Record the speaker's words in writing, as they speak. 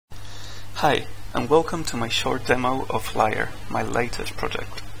Hi, and welcome to my short demo of Lyre, my latest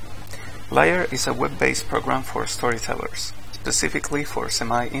project. Lyre is a web-based program for storytellers, specifically for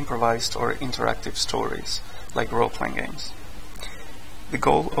semi-improvised or interactive stories, like role-playing games. The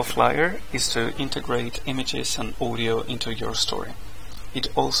goal of Lyre is to integrate images and audio into your story. It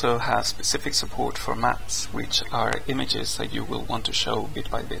also has specific support for maps, which are images that you will want to show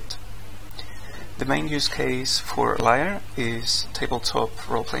bit by bit. The main use case for Lyre is tabletop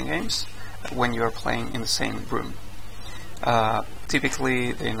role-playing games when you are playing in the same room.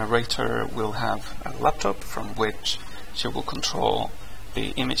 Typically, the narrator will have a laptop from which she will control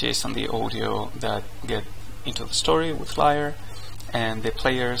the images and the audio that get into the story with Lyre, and the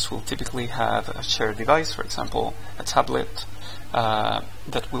players will typically have a shared device, for example, a tablet,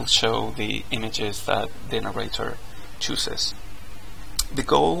 that will show the images that the narrator chooses. The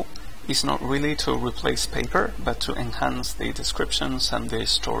goal is not really to replace paper, but to enhance the descriptions and the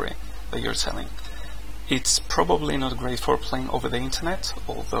story that you're telling. It's probably not great for playing over the internet,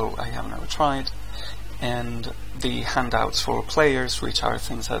 although I have never tried, and the handouts for players, which are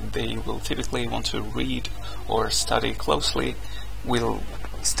things that they will typically want to read or study closely, will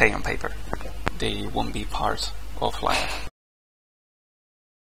stay on paper. They won't be part of Lyre.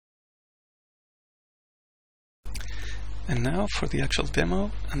 And now for the actual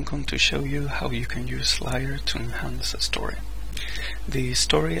demo, I'm going to show you how you can use Lyre to enhance a story. The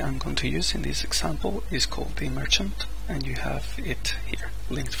story I'm going to use in this example is called The Merchant, and you have it here,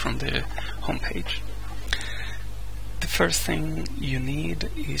 linked from the homepage. The first thing you need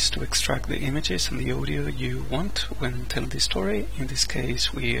is to extract the images and the audio you want when telling the story. In this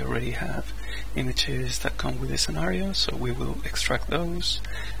case, we already have images that come with the scenario, so we will extract those.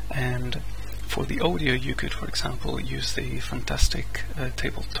 And for the audio, you could, for example, use the fantastic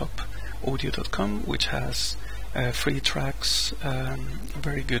tabletopaudio.com, which has free tracks,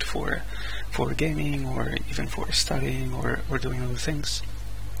 very good for gaming or even for studying or doing other things.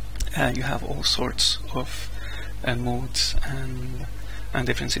 You have all sorts of moods and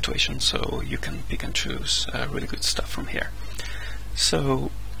different situations, so you can pick and choose really good stuff from here.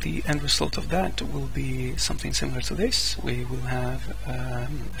 So the end result of that will be something similar to this. We will have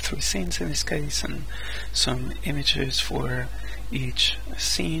 3 scenes in this case and some images for each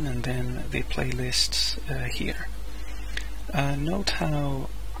scene, and then the playlists here. Note how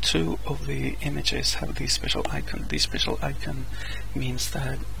 2 of the images have this special icon. This special icon means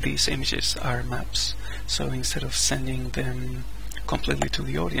that these images are maps, so instead of sending them completely to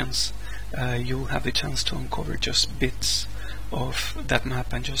the audience, you'll have the chance to uncover just bits of that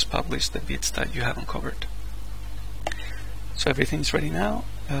map and just publish the bits that you have uncovered. So everything's ready now.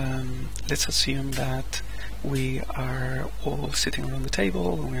 Let's assume that we are all sitting around the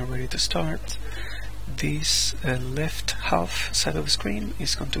table and we are ready to start. This left half side of the screen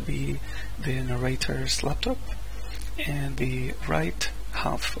is going to be the narrator's laptop, and the right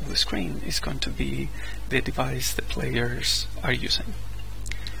half of the screen is going to be the device the players are using.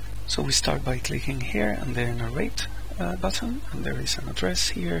 So we start by clicking here and the narrate button, and there is an address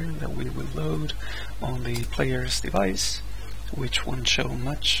here that we will load on the player's device, which won't show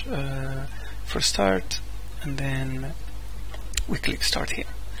much for start, and then we click start here.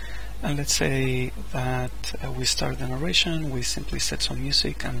 And let's say that we start the narration, we simply set some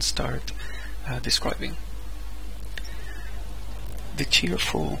music and start describing. The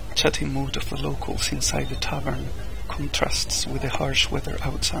cheerful, chatty mood of the locals inside the tavern contrasts with the harsh weather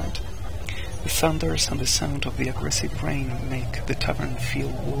outside. The thunders and the sound of the aggressive rain make the tavern feel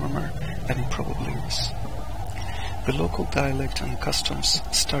warmer than it probably is. The local dialect and customs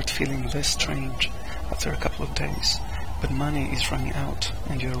start feeling less strange after a couple of days, but money is running out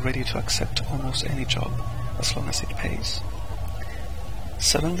and you're ready to accept almost any job as long as it pays.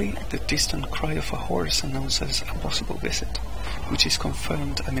 Suddenly, the distant cry of a horse announces a possible visit, which is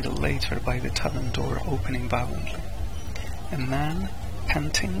confirmed a minute later by the tavern door opening violently. A man,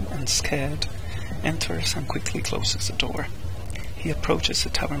 panting and scared, enters and quickly closes the door. He approaches the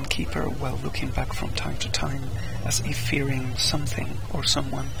tavern keeper while looking back from time to time, as if fearing something or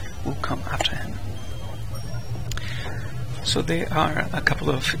someone will come after him. So there are a couple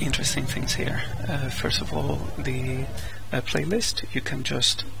of interesting things here. First of all, the playlist, you can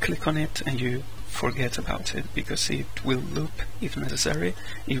just click on it and you forget about it, because it will loop if necessary.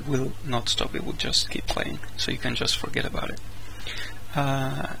 It will not stop, it will just keep playing, so you can just forget about it.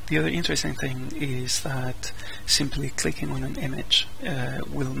 The other interesting thing is that simply clicking on an image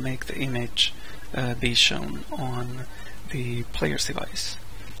will make the image be shown on the player's device.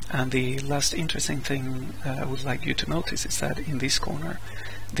 And the last interesting thing I would like you to notice is that in this corner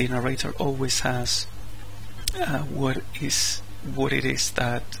the narrator always has what it is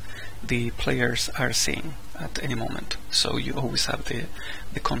that the players are seeing at any moment. So you always have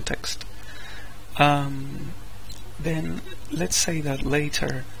the context. Then let's say that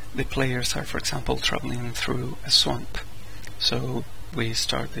later the players are, for example, traveling through a swamp. So we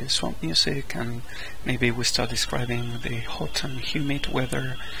start the swamp music, and maybe we start describing the hot and humid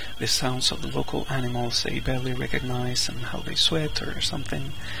weather, the sounds of the local animals they barely recognize and how they sweat or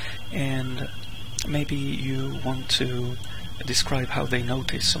something. And maybe you want to describe how they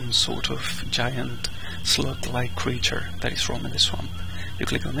notice some sort of giant slug-like creature that is roaming the swamp. You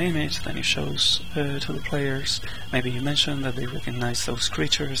click on the image, then it shows to the players. Maybe you mention that they recognize those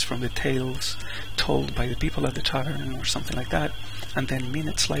creatures from the tales told by the people at the tavern or something like that. And then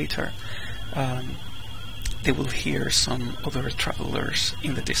minutes later, they will hear some other travelers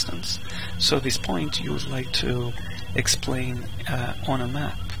in the distance. So at this point, you would like to explain on a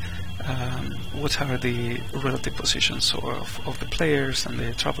map what are the relative positions of the players and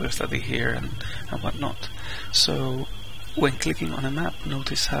the travelers that they hear and whatnot. So when clicking on a map,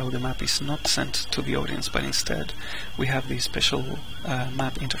 notice how the map is not sent to the audience, but instead we have the special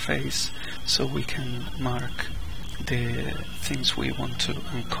map interface, so we can mark the things we want to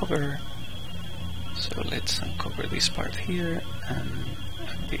uncover. So let's uncover this part here and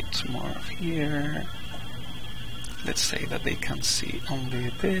a bit more of here. Let's say that they can see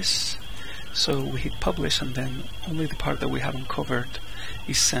only this. So we hit publish, and then only the part that we haven't covered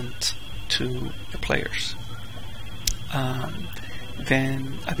is sent to the players.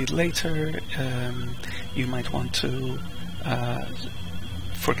 Then a bit later, you might want to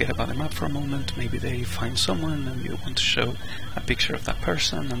forget about the map for a moment. Maybe they find someone and you want to show a picture of that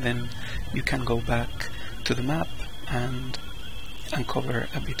person, and then you can go back to the map and uncover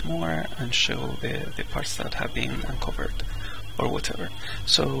a bit more and show the parts that have been uncovered or whatever.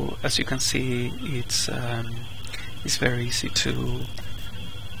 So as you can see, it's very easy to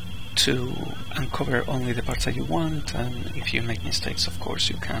uncover only the parts that you want, and if you make mistakes, of course,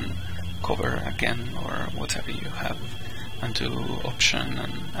 you can cover again or whatever you have and do option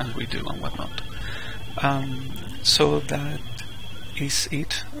and redo and whatnot. So that is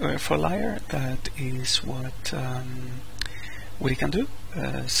it for Lyre. That is what you can do.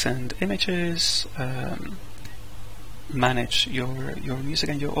 Send images, manage your music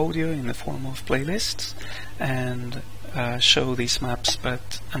and your audio in the form of playlists, and show these maps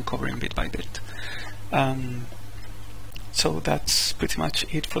but uncovering bit by bit. So that's pretty much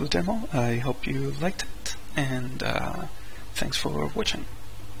it for the demo. I hope you liked it, and thanks for watching.